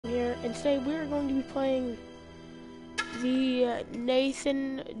and today we're going to be playing the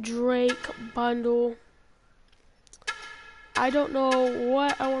Nathan Drake bundle. I don't know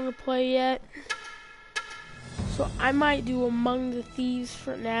what I want to play yet, so I might do Among the Thieves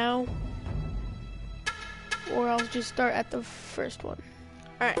for now, or I'll just start at the first one.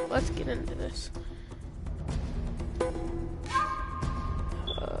 Alright, let's get into this.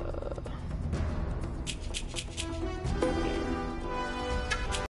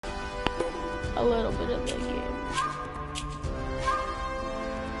 A little bit of the game.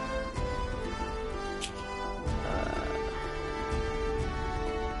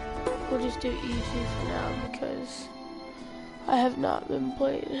 We'll just do easy for now because I have not been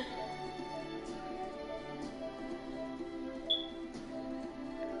playing.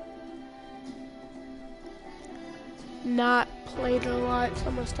 Not played a lot, so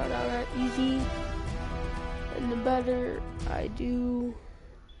I'm gonna start out at easy. And the better I do,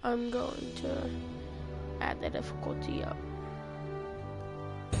 I'm going to add the difficulty up.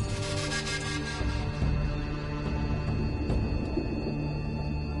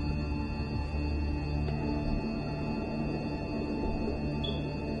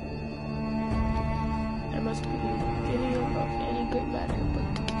 There must be a video of any good matter,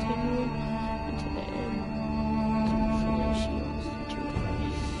 but to continue into the end, to finish yields to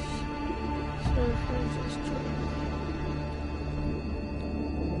Christ. Sir Francis Drake.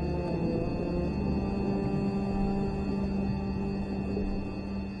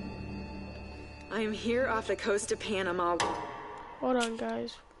 I am here off the coast of Panama, Hold on,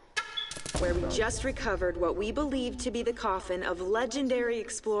 guys. where we just recovered what we believe to be the coffin of legendary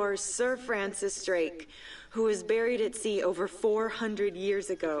explorer Sir Francis Drake, who was buried at sea over 400 years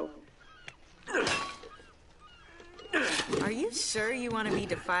ago. Are you sure you want to be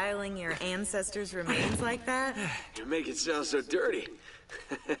defiling your ancestors' remains like that? You make it sound so dirty.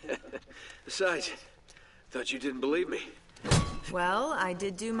 Besides, thought you didn't believe me. Well, I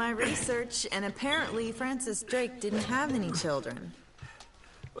did do my research, and apparently Francis Drake didn't have any children.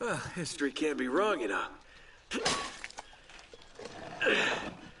 Well, history can't be wrong, you know.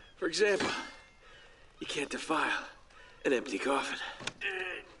 For example, you can't defile an empty coffin.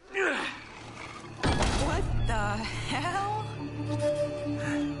 What the hell?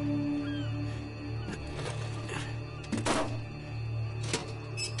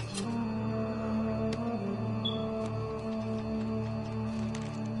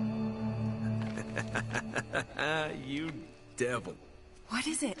 You devil. What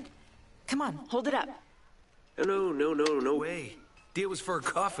is it? Come on, hold it up. No way. Deal was for a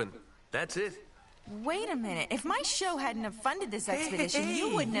coffin. That's it. Wait a minute. If my show hadn't have funded this expedition,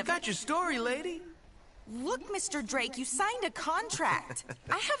 you wouldn't have... Got your story, lady. Look, Mr. Drake, you signed a contract.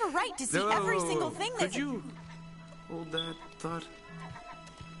 I have a right to see every single thing Could that's... you hold that thought?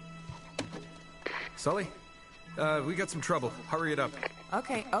 Sully? We got some trouble. Hurry it up.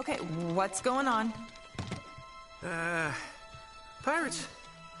 Okay, what's going on? Pirates.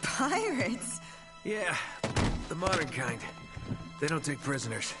 Pirates? Yeah, the modern kind. They don't take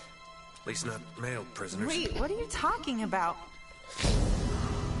prisoners. At least not male prisoners. Wait, what are you talking about?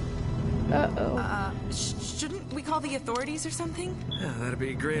 Uh-oh. Shouldn't we call the authorities or something? Yeah, that'd be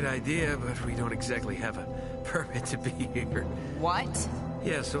a great idea, but we don't exactly have a permit to be here. What?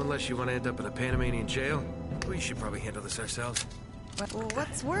 Yeah, so unless you want to end up in a Panamanian jail, we should probably handle this ourselves.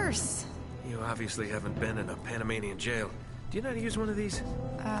 What's worse? You obviously haven't been in a Panamanian jail. Do you know how to use one of these?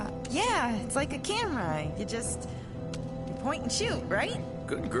 Yeah, it's like a camera. You point and shoot, right?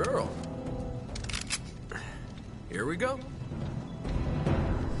 Good girl. Here we go.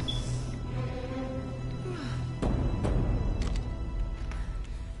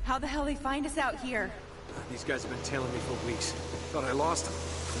 How the hell they find us out here? These guys have been tailing me for weeks. Thought I lost them.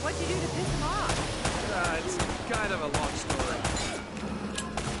 What'd you do to piss them off? It's kind of a long story.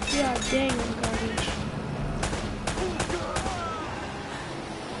 Yeah, dang, I'm garbage.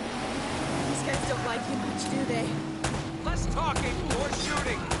 These guys don't like you much, do they? Less talking, more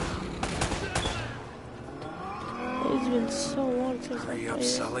shooting. It's been so long since I Hurry played up, it.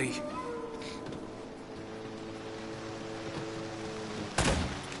 Sully.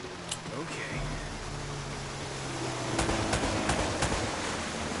 Okay.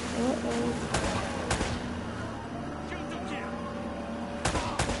 Uh-oh.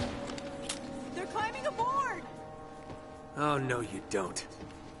 They're climbing aboard! Oh, no, you don't.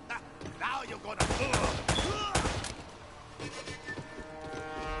 Now you're gonna...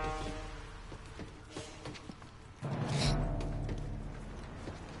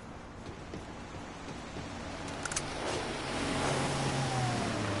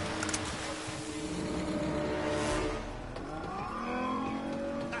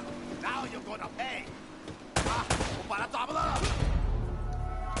 gonna pay. 啊，我把他抓不了。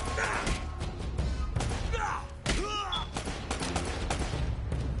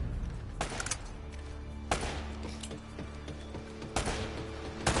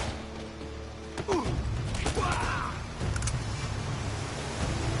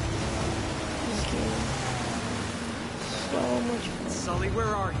So much fun. Sully,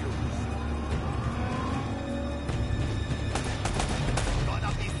 where are you?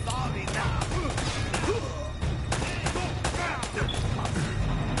 Gonna be sorry now.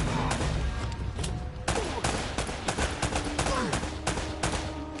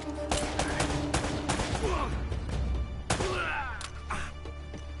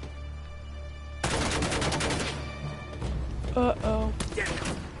 Uh-oh.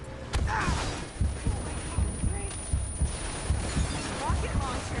 Rocket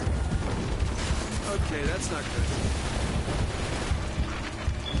launcher. Okay, that's not good.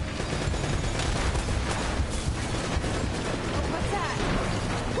 What's that?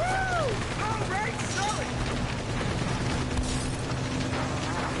 Woo! All right, Sully!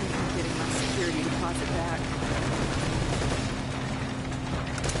 I'm getting my security deposit back.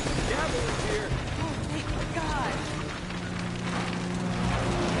 Gavel is here. Oh, thank God.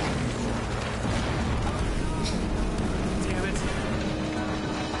 Damn it.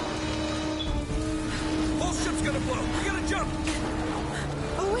 Whole ship's gonna blow. We gotta jump.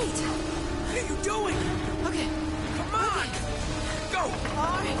 Oh, wait. What are you doing? Okay. Come on. Go.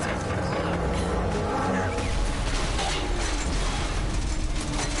 All right.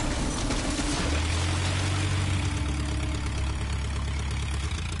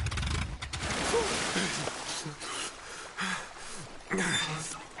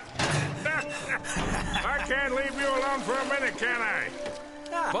 I can't leave you alone for a minute, can I?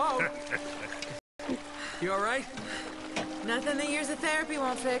 Bo. You all right? Nothing that years of therapy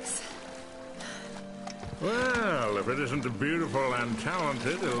won't fix. Well, if it isn't the beautiful and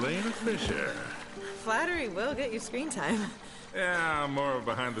talented Elena Fisher. Flattery will get you screen time. Yeah, I'm more of a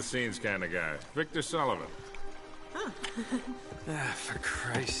behind-the-scenes kind of guy. Victor Sullivan. For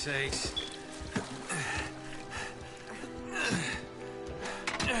Christ's sakes.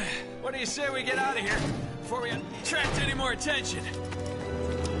 What do you say we get out of here before we attract any more attention?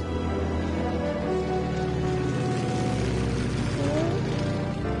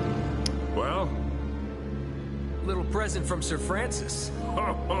 Well? Little present from Sir Francis.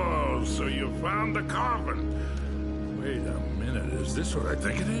 Oh, so you found the coffin. Wait a minute, is this what I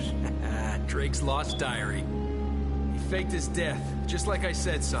think it is? Drake's lost diary. He faked his death, just like I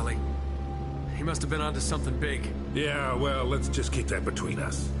said, Sully. He must have been onto something big. Yeah, well, let's just keep that between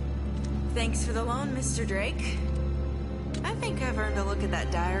us. Thanks for the loan, Mr. Drake. I think I've earned a look at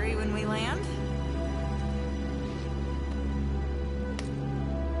that diary when we land.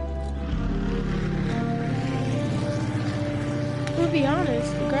 To be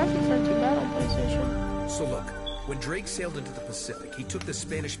honest, the graphics aren't too bad on PlayStation. So look, when Drake sailed into the Pacific, he took the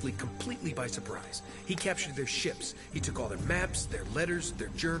Spanish fleet completely by surprise. He captured their ships, he took all their maps, their letters, their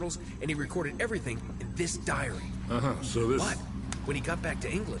journals, and he recorded everything in this diary. So this... But when he got back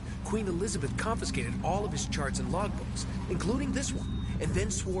to England, Queen Elizabeth confiscated all of his charts and logbooks, including this one, and then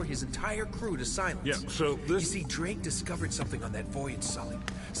swore his entire crew to silence. Yeah, so this... You see, Drake discovered something on that voyage, Sully.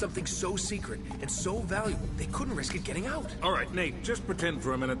 Something so secret and so valuable, they couldn't risk it getting out. All right, Nate, just pretend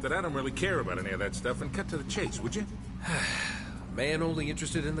for a minute that I don't really care about any of that stuff and cut to the chase, would you? Man only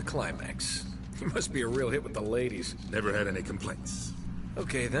interested in the climax. He must be a real hit with the ladies. Never had any complaints.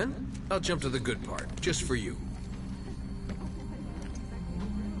 Okay, then. I'll jump to the good part, just for you.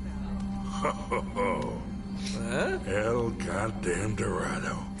 Ho, ho, ho. Huh? El goddamn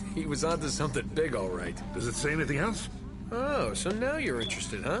Dorado. He was onto something big, all right. Does it say anything else? Oh, so now you're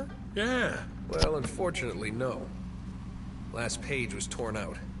interested, huh? Yeah. Well, unfortunately, no. Last page was torn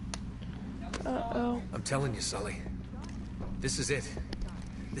out. Uh-oh. I'm telling you, Sully. This is it.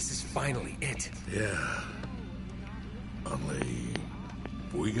 This is finally it. Yeah. Only...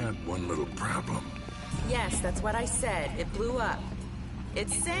 we got one little problem. Yes, that's what I said. It blew up. It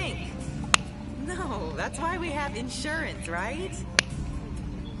sank. No, that's why we have insurance, right?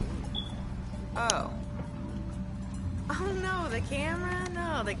 Oh. Oh no, the camera?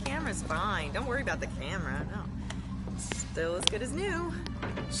 No, the camera's fine. Don't worry about the camera, no. Still as good as new.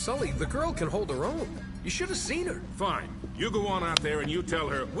 Sully, the girl can hold her own. You should have seen her. Fine. You go on out there and you tell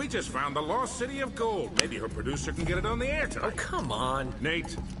her, we just found the lost city of gold. Maybe her producer can get it on the air tonight. Oh, come on.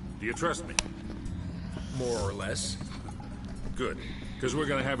 Nate, do you trust me? More or less. Good. Because we're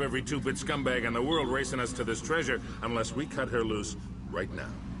gonna have every two-bit scumbag in the world racing us to this treasure unless we cut her loose right now.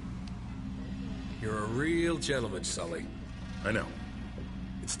 You're a real gentleman, Sully. I know.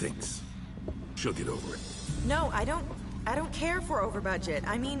 It stinks. She'll get over it. No, I don't care for over budget.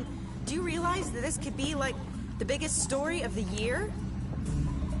 I mean, do you realize that this could be like the biggest story of the year?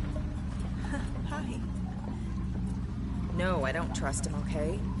 Hi. No, I don't trust him,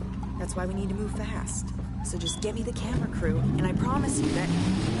 okay? That's why we need to move fast. So just get me the camera crew, and I promise you that...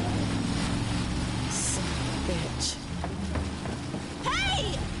 Son of a bitch.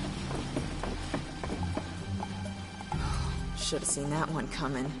 Hey! Should have seen that one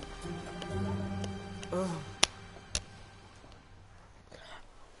coming. Ugh.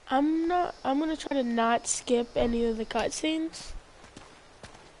 I'm gonna try to not skip any of the cutscenes.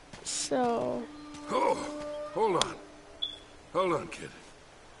 So... Oh, hold on. Hold on, kid.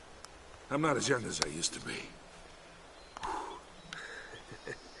 I'm not as young as I used to be.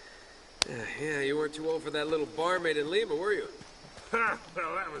 Yeah, you weren't too old for that little barmaid in Lima, were you? Ha!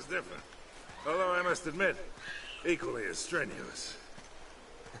 Well, that was different. Although I must admit, equally as strenuous.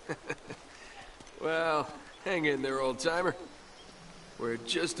 Well, hang in there, old-timer. We're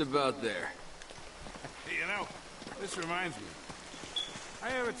just about there. Hey, you know, this reminds me.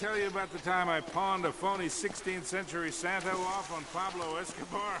 I ever tell you about the time I pawned a phony 16th century Santa off on Pablo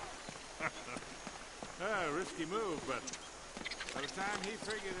Escobar? Risky move, but by the time he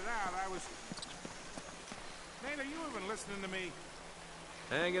figured it out, I was... Nate, are you even listening to me?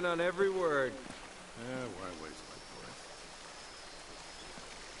 Hanging on every word. Why waste my breath?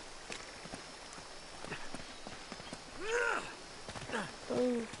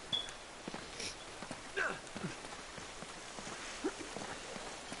 Oh.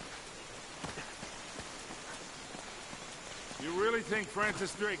 You really think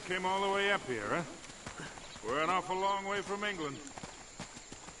Francis Drake came all the way up here, huh? We're an awful long way from England.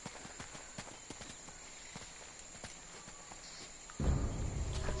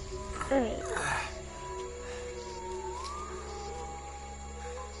 Alright.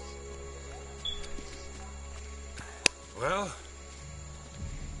 Well?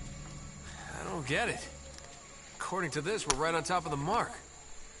 I don't get it. According to this, we're right on top of the mark.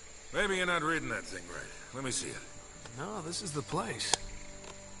 Maybe you're not reading that thing right. Let me see it. No, this is the place.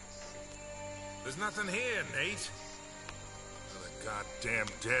 There's nothing here, Nate. Another goddamn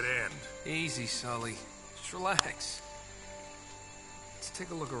dead end. Easy, Sully. Just relax. Let's take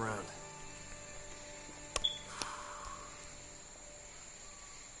a look around.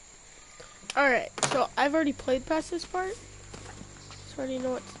 Alright, so I've already played past this part. So I already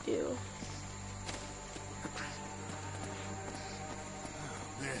know what to do.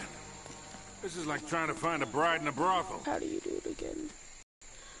 Oh, man. This is like trying to find a bride in a brothel. How do you do it again?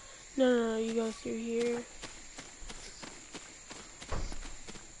 No, you go through here.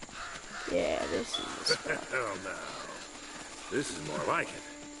 Yeah, this is the spot. Hell no. This is more like it.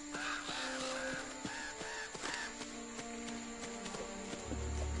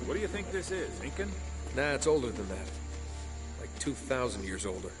 What do you think this is, Incan? Nah, it's older than that. Like 2,000 years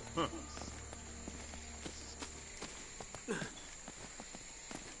older. Huh.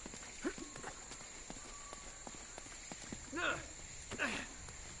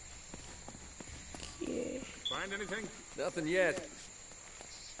 Yeah. Find anything? Nothing yet.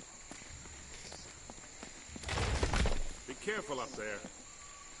 Be careful up there.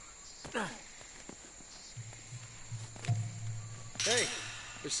 Hey,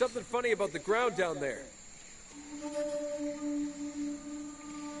 there's something funny about the ground down there.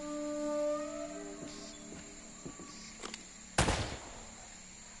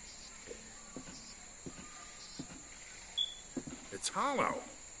 It's hollow.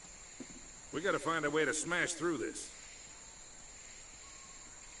 We gotta find a way to smash through this.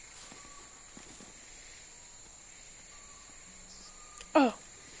 Oh.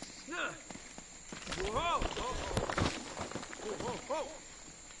 Whoa! Whoa!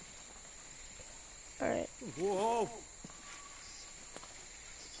 Alright. Whoa!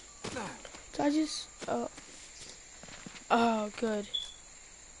 So I just... Oh, good.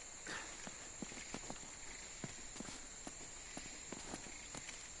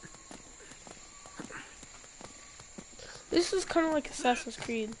 This is kind of like Assassin's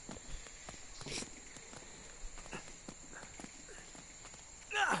Creed.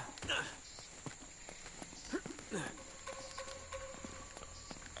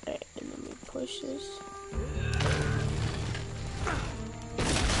 Alright, and then we push this.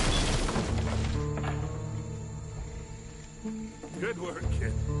 Good work,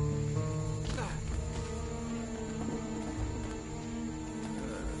 kid. I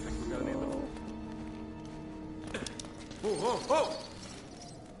think we gotta be able to... Whoa!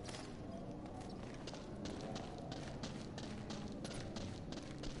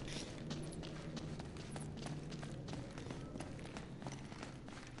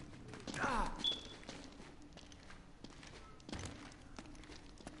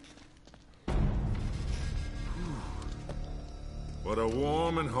 What a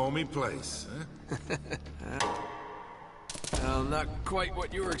warm and homey place, huh? Well, not quite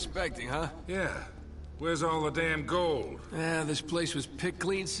what you were expecting, huh? Yeah. Where's all the damn gold? Yeah, this place was picked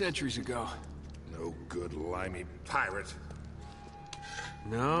clean centuries ago. No good limey pirate.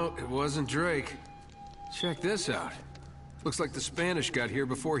 No, it wasn't Drake. Check this out. Looks like the Spanish got here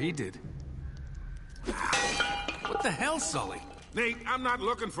before he did. What the hell, Sully? Nate, I'm not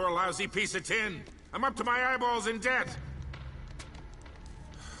looking for a lousy piece of tin. I'm up to my eyeballs in debt.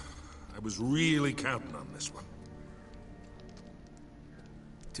 I was really counting on this one.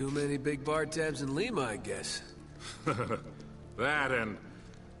 Too many big bar tabs in Lima, I guess. That and,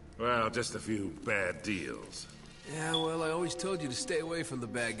 well, just a few bad deals. Yeah, well, I always told you to stay away from the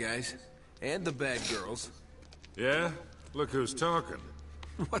bad guys. And the bad girls. Yeah? Look who's talking.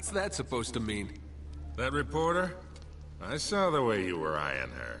 What's that supposed to mean? That reporter? I saw the way you were eyeing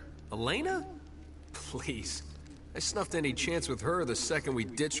her. Elena? Please. I snuffed any chance with her the second we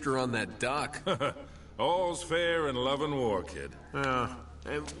ditched her on that dock. All's fair in love and war, kid.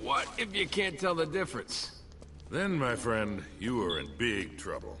 And what if you can't tell the difference? Then, my friend, you are in big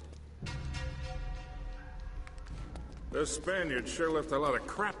trouble. Those Spaniards sure left a lot of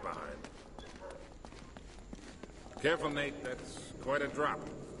crap behind. Careful, Nate. That's quite a drop.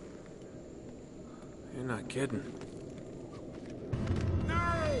 You're not kidding.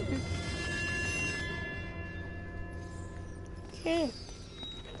 No! Okay.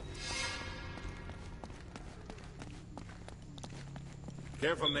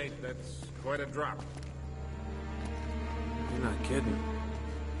 Careful, Nate. That's quite a drop. You're not kidding.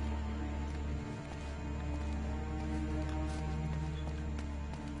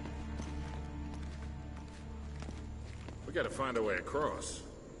 We gotta find a way across.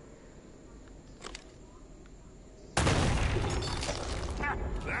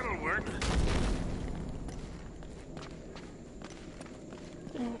 That'll work.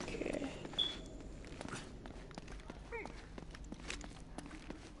 Okay.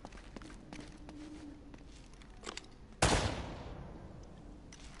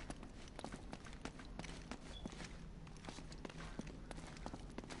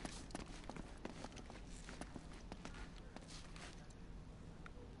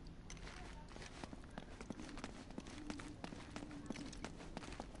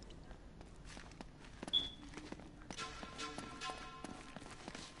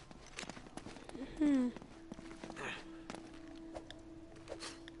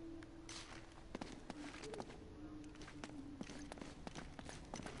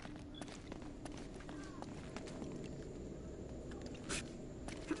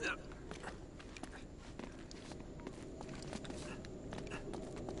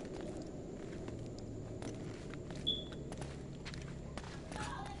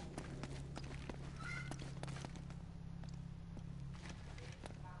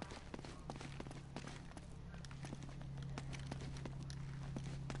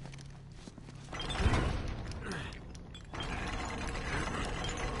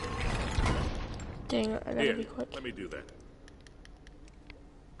 Dang it, I gotta Here, be quick. let me do that.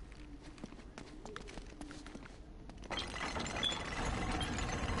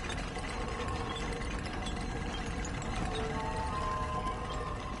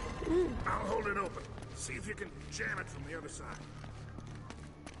 I'll hold it open. See if you can jam it from the other side.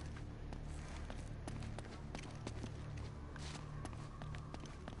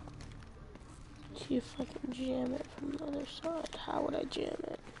 See if I can jam it from the other side. How would I jam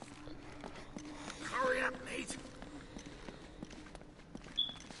it? Hurry up, Nate.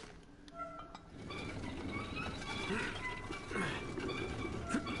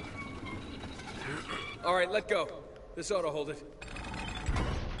 All right, let go. This ought to hold it.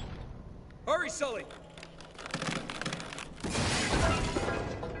 Hurry, Sully!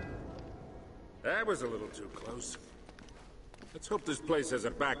 That was a little too close. Let's hope this place has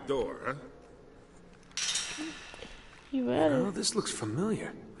a back door, huh? You better. Oh, this looks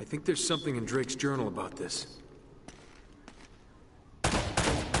familiar. I think there's something in Drake's journal about this.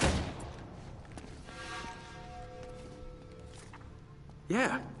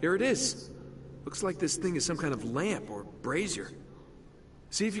 Yeah, here it is. Looks like this thing is some kind of lamp or brazier.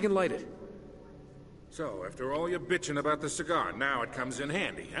 See if you can light it. So, after all your bitching about the cigar, now it comes in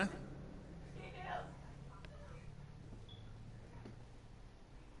handy, huh?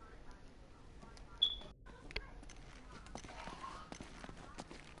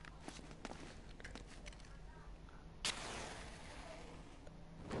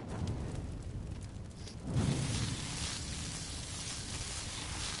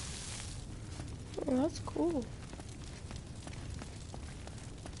 Oh, that's cool.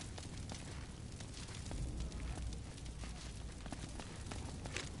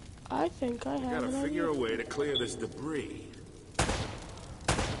 I think I have Gotta an figure idea. a way to clear this debris.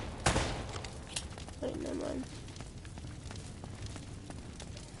 Wait, never mind.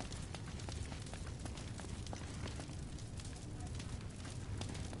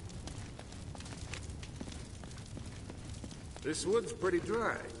 This wood's pretty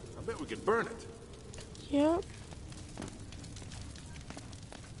dry. I bet we could burn it. Yep.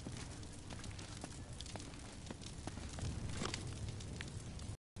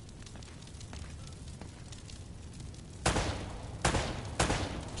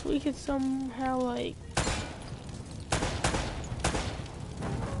 So we could somehow, like...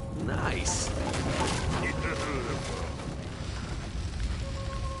 Nice.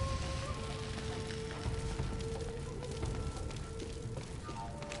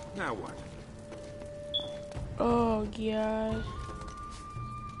 Now what? Oh, God.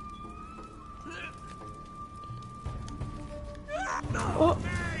 Oh!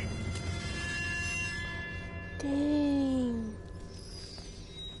 Dang.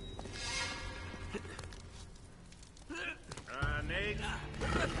 Nate? I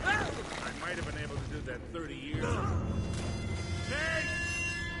might have been able to do that 30 years ago. Nate!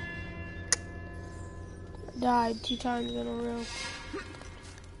 Died 2 times in a row.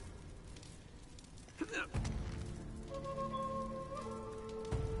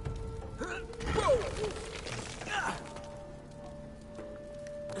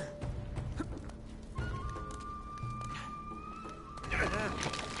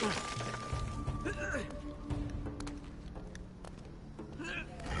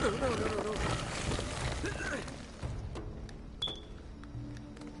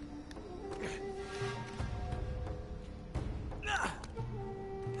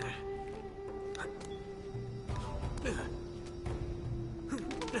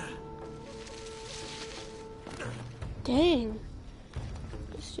 Dang.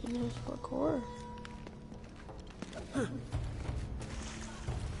 This dude knows parkour.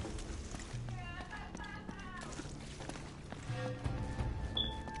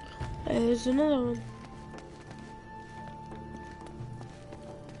 Hey, there's another one.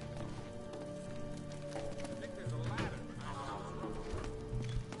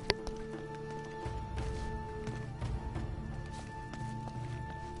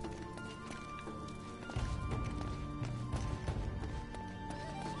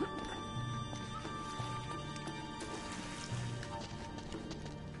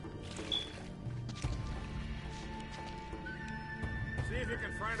 See if you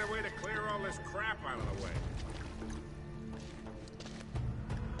can find a way to clear all this crap out of the way.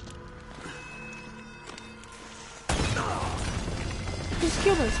 Just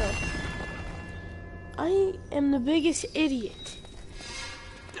kill myself. I am the biggest idiot.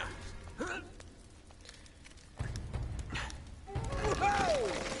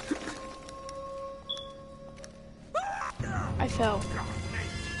 I fell.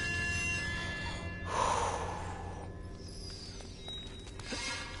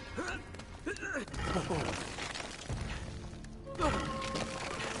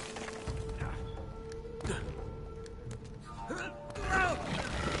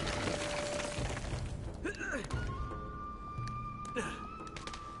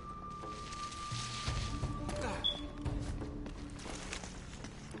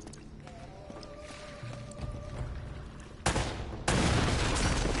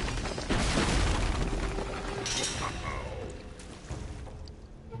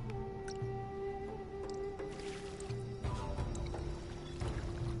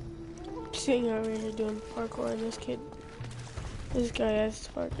 Sitting over here doing parkour, and this guy has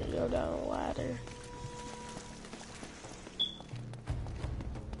to fucking go down a ladder.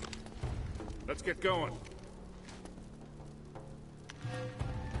 Let's get going.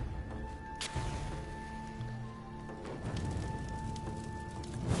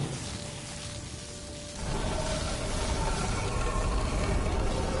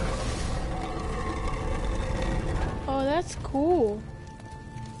 Oh, that's cool.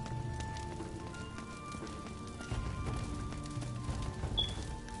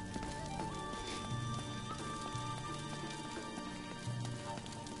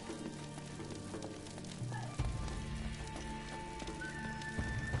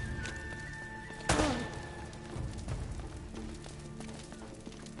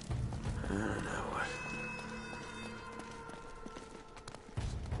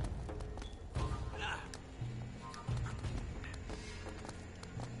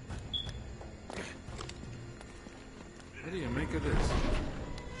 What do you make of this?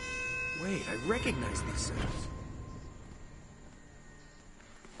 Wait, I recognize these sounds.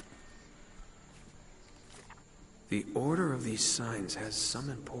 The order of these signs has some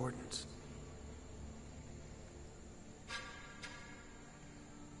importance.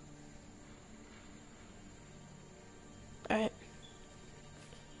 Alright.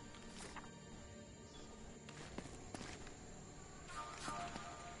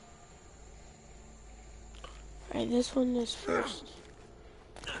 Alright, this one is first.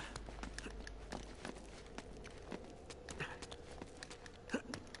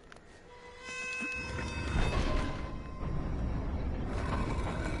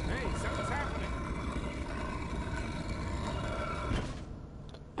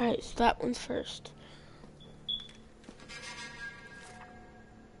 Alright, so that one's first.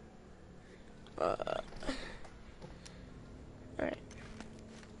 Alright.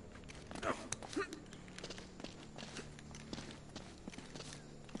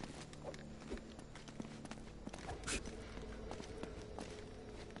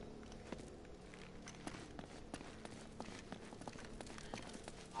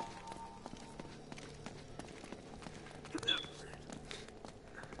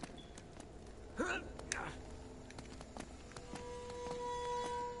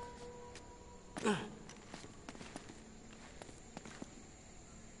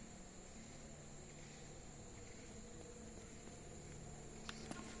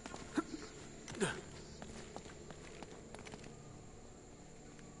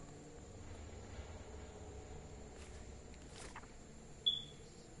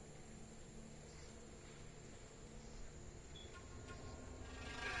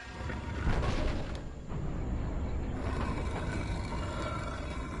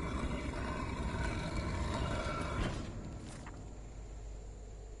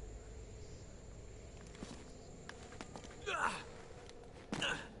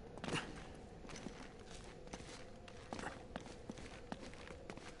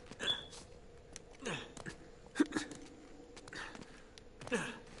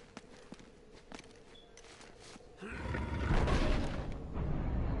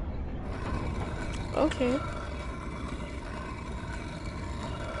 Okay.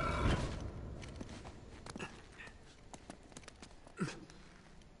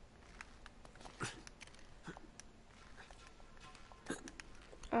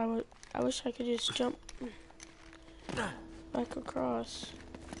 I wish I could just jump back across.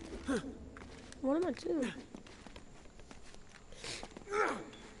 What am I doing?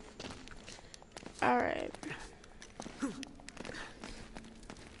 Alright.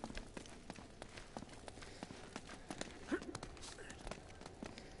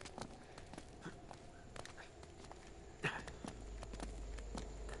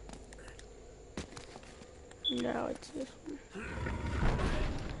 Now it's this one.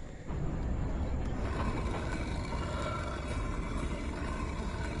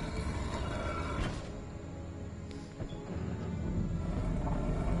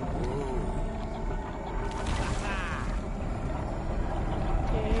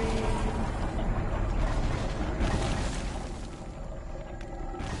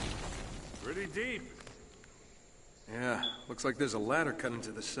 Pretty deep. Yeah, looks like there's a ladder cut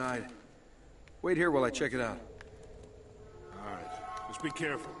into the side. Wait here while I check it out. All right, just be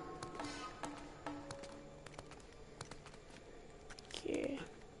careful. Okay.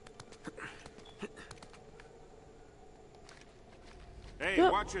 Hey,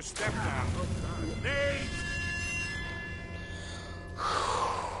 Yep. watch your step now. Nate!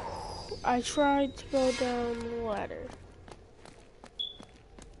 I tried to go down the ladder.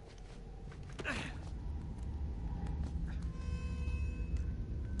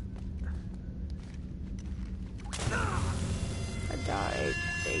 I died.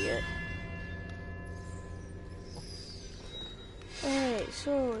 Dang it. Alright,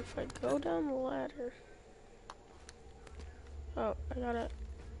 so if I go down the ladder. Oh, I gotta.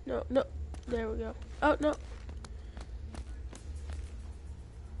 No, no. There we go. Oh, no.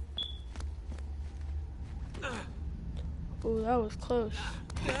 Ooh, that was close.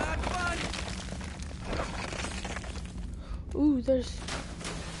 Ooh, there's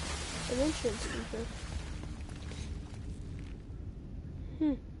an entrance even.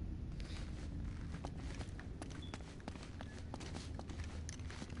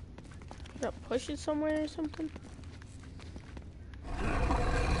 Gotta push it somewhere or something?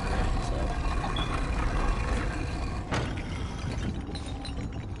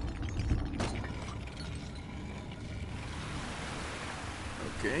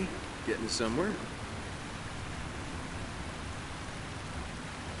 Okay, getting somewhere.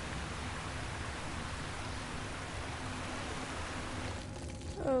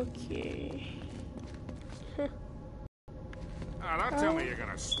 Okay. Oh, don't tell me you're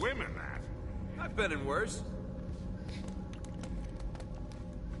gonna swim in that. I've been in worse.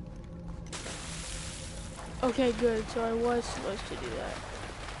 Okay, good. So I was supposed to do that.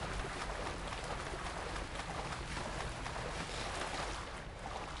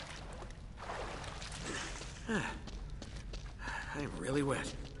 I'm really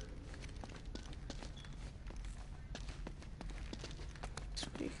wet. So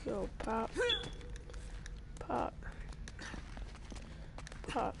we go pop, pop,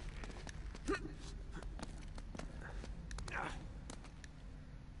 pop.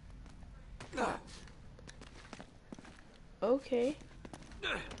 Okay.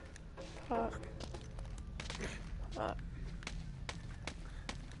 Pop. Pop.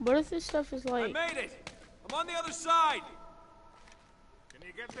 What if this stuff is I like made it! I'm on the other side! Can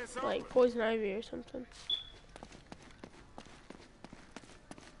you get this like open? poison ivy or something?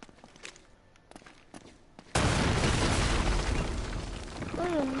 I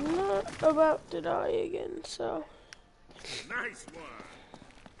am not about to die again, so. Nice one.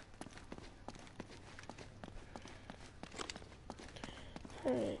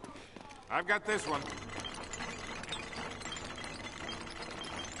 Alright. I've got this one.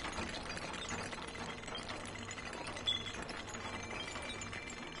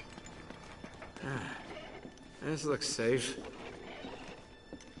 This looks safe.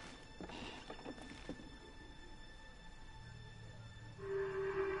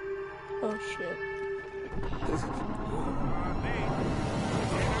 Oh shit.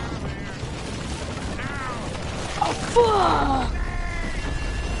 Oh fuck!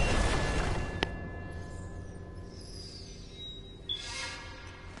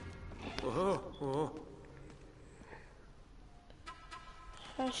 Whoa, whoa.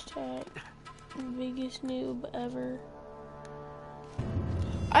 Hashtag biggest noob ever.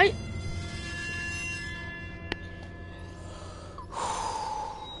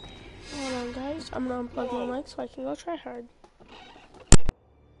 Hold on, guys. I'm gonna unplug my mic so I can go try hard.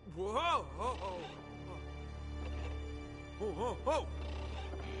 Whoa! Whoa! Whoa! Whoa! Whoa!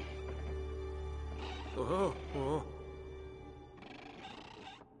 Whoa, whoa.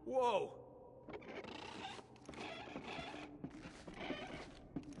 Whoa!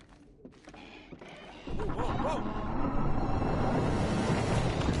 Whoa! Whoa!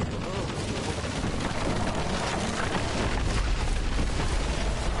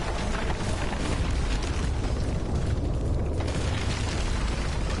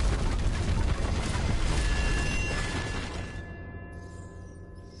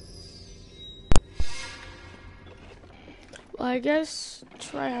 Well, I guess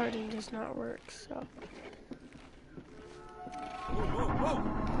tryharding does not work, so.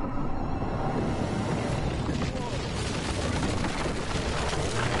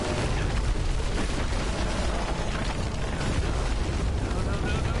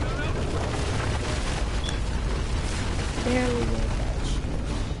 Barely made that shit.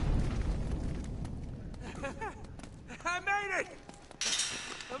 I made it!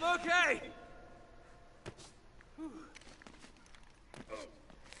 I'm okay!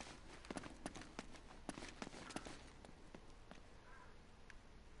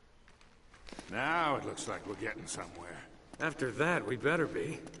 Now it looks like we're getting somewhere. After that, we better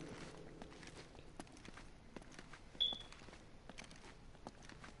be.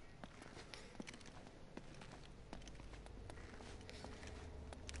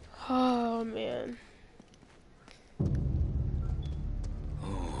 Oh man.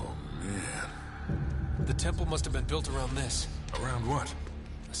 Oh, man. The temple must have been built around this. Around what?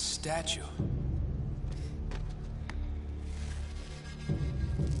 A statue.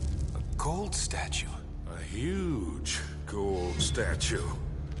 A gold statue. A huge gold statue.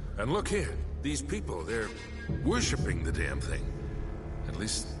 And look here. These people, they're worshipping the damn thing. At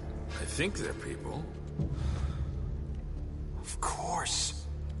least, I think they're people. Of course.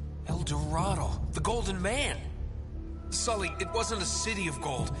 El Dorado, the Golden Man. Sully, it wasn't a city of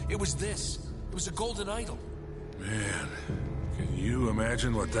gold. It was this. It was a golden idol. Man, can you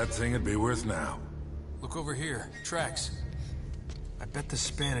imagine what that thing would be worth now? Look over here. Tracks. I bet the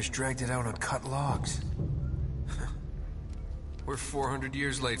Spanish dragged it out on cut logs. We're 400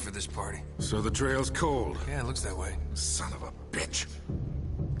 years late for this party. So the trail's cold. Yeah, it looks that way. Son of a bitch.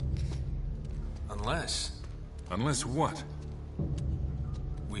 Unless Unless what?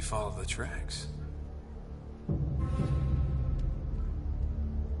 we follow the tracks.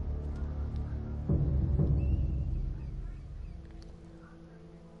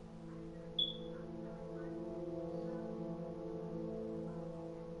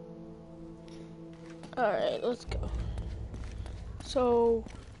 Alright, let's go. So,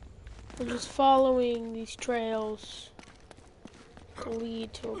 we're just following these trails to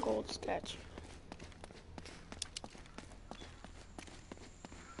lead to a gold statue.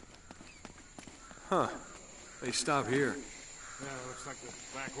 Huh. They stop here. Yeah, looks like the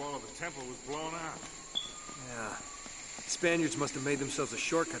back wall of the temple was blown out. Yeah. Spaniards must have made themselves a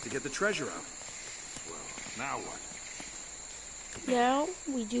shortcut to get the treasure out. Well, now what? Now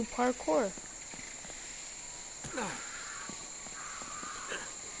we do parkour.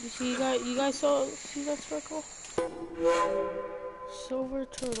 You guys see that circle? Silver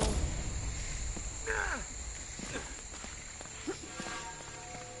turtle.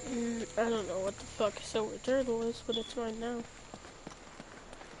 I don't know what the fuck a silver turtle is, but it's mine now.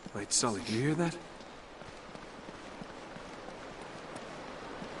 Wait, Sully, can you hear that?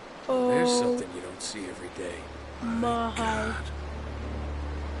 Oh, There's something you don't see every day. my God.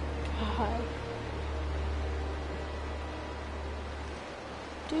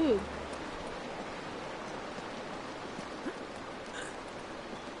 Dude.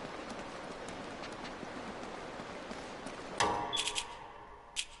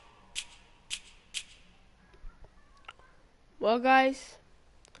 Well, guys,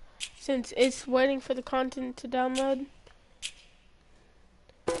 since it's waiting for the content to download,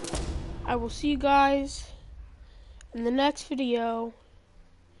 I will see you guys in the next video.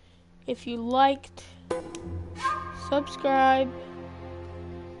 If you liked, subscribe.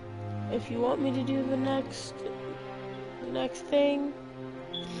 If you want me to do the next thing,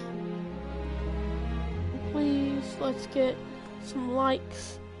 please let's get some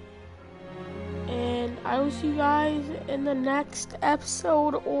likes. And I will see you guys in the next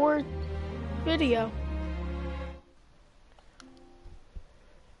episode or video.